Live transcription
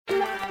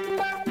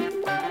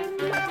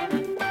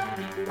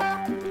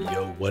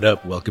What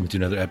up? Welcome to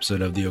another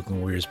episode of the Oakland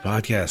Warriors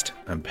podcast.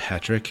 I'm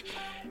Patrick,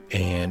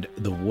 and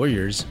the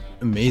Warriors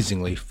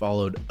amazingly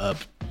followed up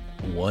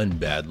one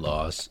bad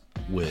loss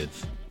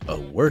with a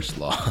worse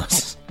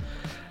loss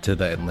to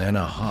the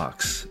Atlanta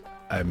Hawks.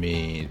 I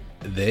mean,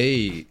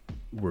 they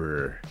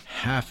were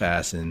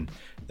half-assing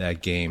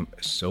that game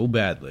so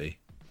badly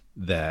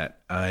that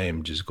I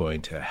am just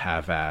going to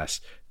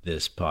half-ass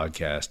this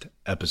podcast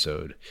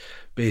episode.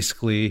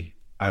 Basically,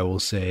 I will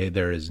say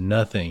there is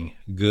nothing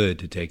good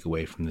to take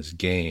away from this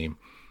game.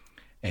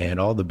 And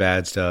all the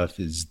bad stuff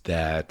is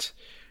that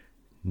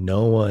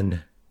no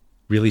one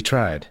really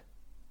tried.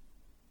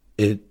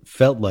 It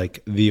felt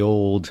like the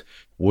old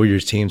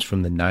Warriors teams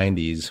from the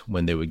 90s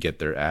when they would get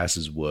their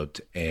asses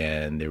whooped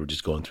and they were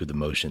just going through the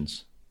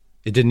motions.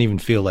 It didn't even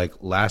feel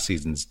like last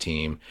season's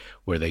team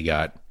where they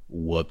got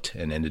whooped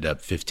and ended up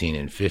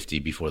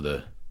 15-50 before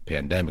the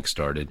pandemic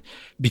started,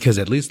 because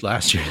at least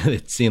last year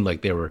it seemed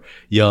like they were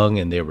young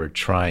and they were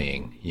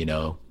trying.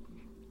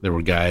 There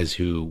were guys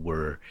who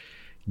were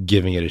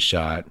giving it a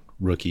shot,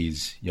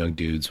 rookies, young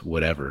dudes,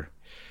 whatever.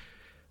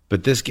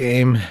 But this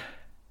game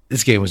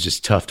was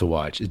just tough to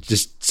watch. It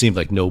just seemed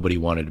like nobody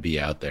wanted to be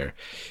out there.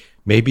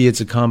 Maybe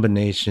it's a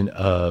combination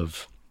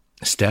of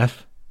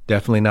Steph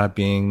definitely not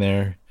being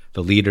there,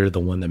 the leader, the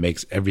one that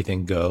makes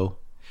everything go,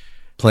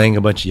 playing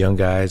a bunch of young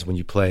guys. When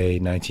you play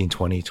 19,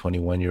 20,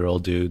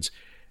 21-year-old dudes,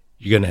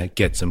 you're going to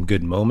get some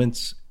good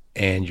moments,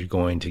 and you're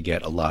going to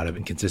get a lot of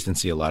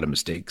inconsistency, a lot of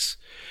mistakes.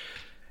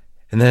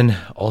 And then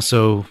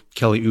also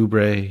Kelly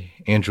Oubre,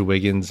 Andrew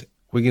Wiggins.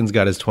 Wiggins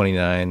got his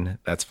 29.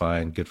 That's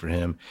fine. Good for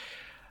him.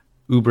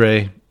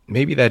 Oubre,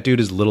 maybe that dude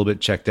is a little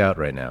bit checked out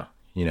right now.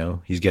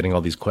 He's getting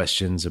all these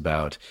questions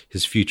about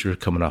his future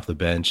coming off the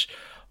bench,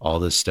 all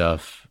this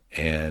stuff,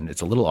 and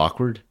it's a little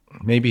awkward.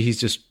 Maybe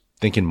he's just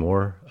thinking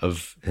more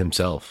of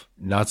himself.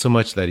 Not so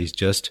much that he's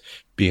just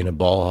being a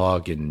ball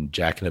hog and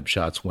jacking up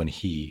shots when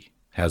he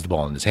has the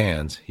ball in his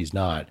hands. He's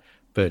not.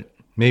 But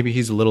maybe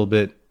he's a little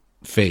bit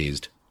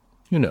phased.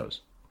 Who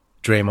knows?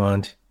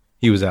 Draymond,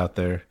 he was out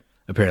there.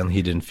 Apparently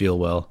he didn't feel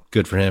well.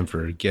 Good for him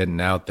for getting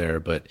out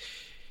there, but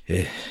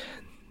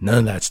none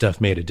of that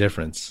stuff made a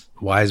difference.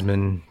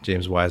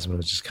 James Wiseman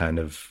was just kind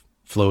of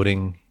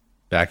floating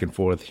back and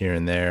forth here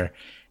and there.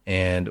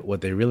 And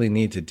what they really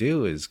need to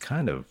do is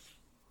kind of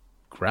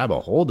grab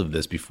a hold of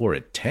this before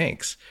it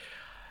tanks.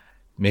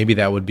 Maybe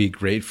that would be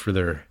great for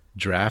their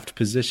draft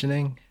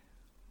positioning.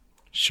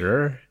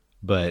 Sure,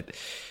 but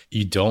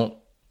you don't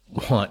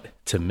want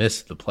to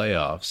miss the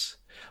playoffs,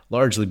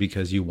 largely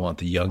because you want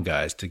the young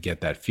guys to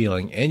get that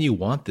feeling, and you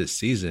want this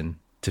season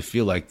to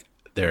feel like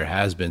there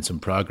has been some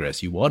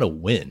progress. You want to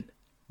win,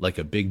 like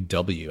a big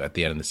W at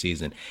the end of the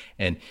season.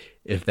 And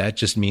if that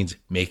just means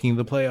making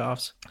the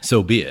playoffs,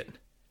 so be it.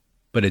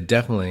 But it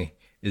definitely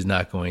is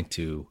not going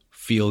to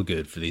feel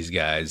good for these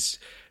guys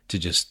to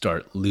just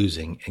start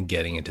losing and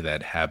getting into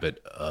that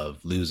habit of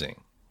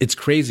losing. It's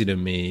crazy to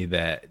me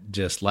that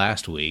just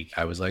last week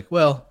I was like,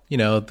 well,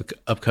 the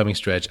upcoming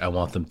stretch, I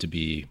want them to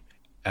be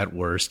at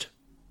worst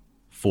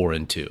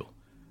 4-2.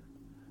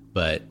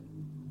 But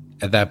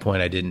at that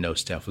point, I didn't know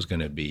Steph was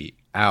going to be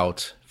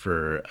out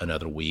for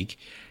another week.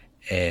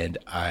 And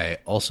I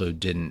also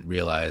didn't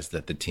realize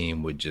that the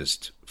team would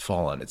just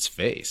fall on its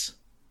face.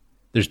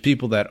 There's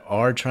people that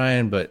are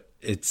trying, but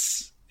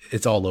it's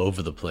all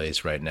over the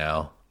place right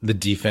now. The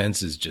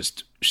defense is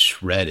just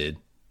shredded,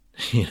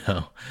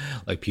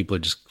 like people are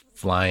just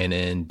flying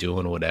in,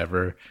 doing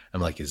whatever.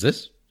 I'm like, is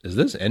this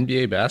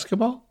NBA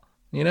basketball?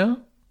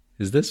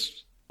 Is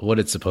this what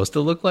it's supposed to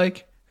look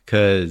like?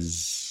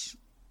 Because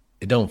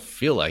it don't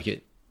feel like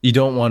it. You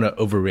don't want to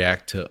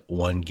overreact to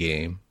one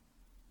game,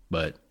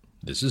 but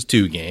this is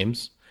 2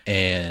 games,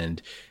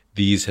 and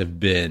these have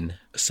been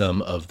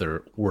some of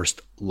their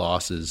worst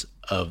losses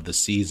of the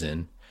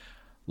season,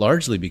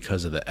 largely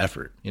because of the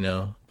effort.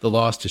 The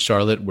loss to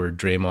Charlotte where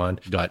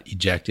Draymond got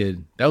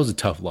ejected, that was a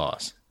tough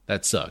loss.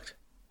 That sucked.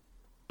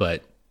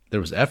 But there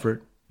was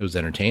effort. It was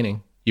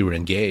entertaining. You were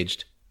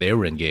engaged. They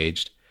were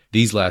engaged.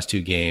 These last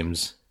 2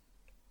 games,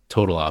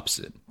 total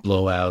opposite.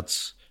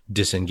 Blowouts,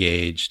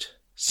 disengaged,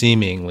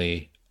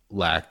 seemingly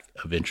lack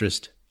of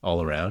interest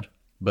all around.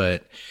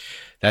 But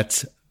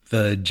that's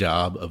the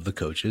job of the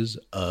coaches,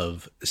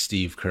 of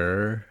Steve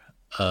Kerr,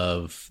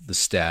 of the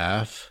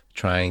staff,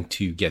 trying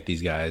to get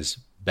these guys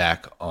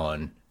back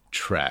on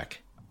track.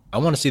 I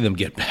want to see them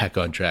get back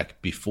on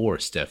track before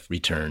Steph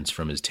returns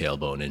from his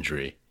tailbone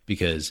injury,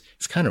 because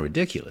it's kind of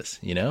ridiculous,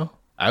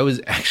 I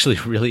was actually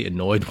really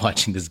annoyed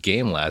watching this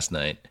game last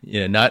night.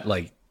 Not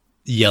like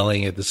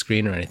yelling at the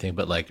screen or anything,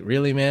 but like,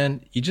 really,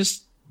 man, you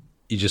just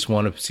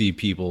want to see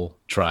people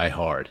try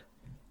hard,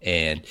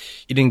 and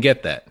you didn't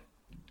get that.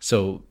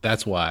 So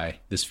that's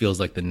why this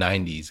feels like the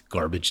 90s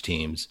garbage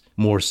teams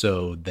more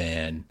so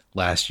than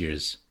last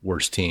year's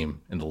worst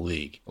team in the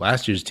league.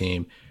 Last year's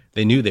team,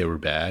 they knew they were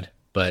bad,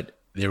 but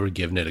they were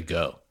giving it a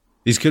go.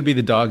 These could be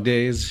the dog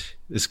days.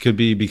 This could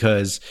be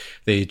because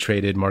they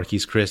traded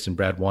Marquise Chriss and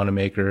Brad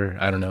Wanamaker.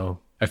 I don't know.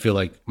 I feel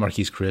like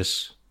Marquise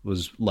Chriss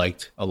was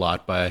liked a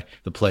lot by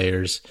the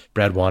players.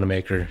 Brad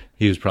Wanamaker,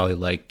 he was probably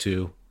liked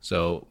too.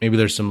 So maybe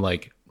there's some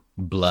like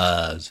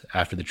blahs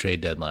after the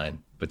trade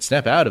deadline, but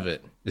snap out of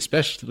it,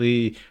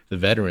 especially the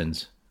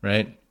veterans,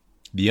 right?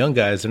 The young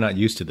guys, they're not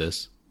used to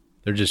this.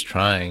 They're just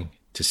trying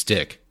to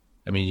stick.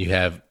 I mean, you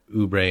have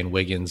Oubre and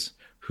Wiggins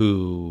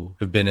who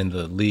have been in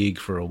the league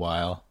for a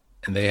while,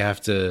 and they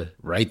have to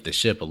right the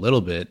ship a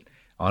little bit.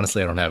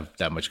 Honestly, I don't have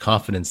that much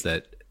confidence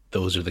that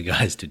those are the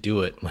guys to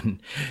do it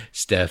when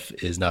Steph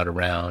is not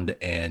around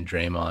and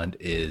Draymond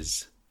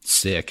is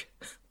sick.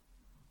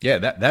 Yeah,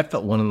 that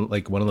felt one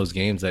of those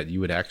games that you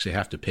would actually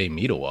have to pay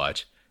me to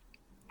watch.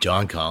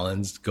 John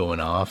Collins going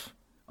off,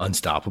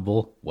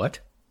 unstoppable. What?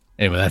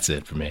 Anyway, that's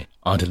it for me.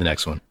 On to the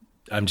next one.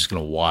 I'm just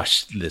going to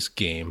wash this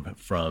game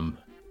from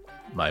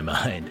my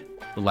mind.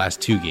 The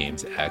last two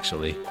games,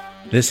 actually.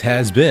 This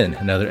has been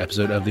another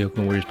episode of the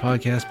Oakland Warriors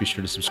podcast. Be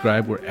sure to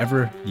subscribe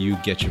wherever you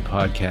get your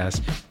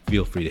podcast.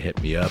 Feel free to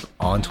hit me up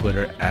on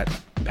Twitter at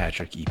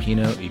Patrick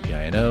Epino,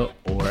 E-P-I-N-O,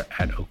 or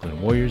at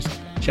Oakland Warriors.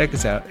 Check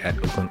us out at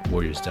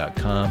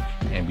oaklandwarriors.com,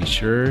 and be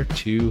sure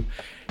to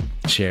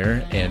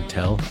share and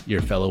tell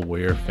your fellow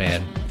Warrior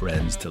fan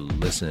friends to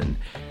listen.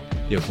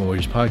 The Oakland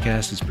Warriors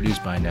podcast is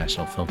produced by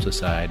National Film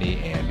Society,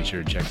 and be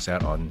sure to check us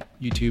out on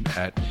YouTube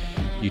at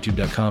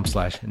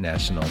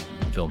youtube.com/National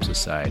Film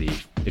Society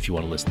if you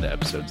want to listen to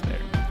episodes there.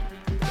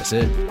 That's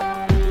it.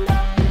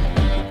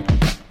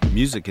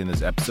 Music in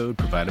this episode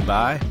provided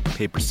by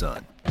Paper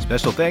Sun.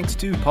 Special thanks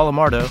to Paul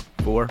Amardo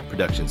for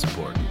production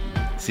support.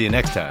 See you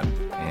next time,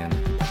 and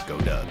go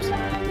Dubs.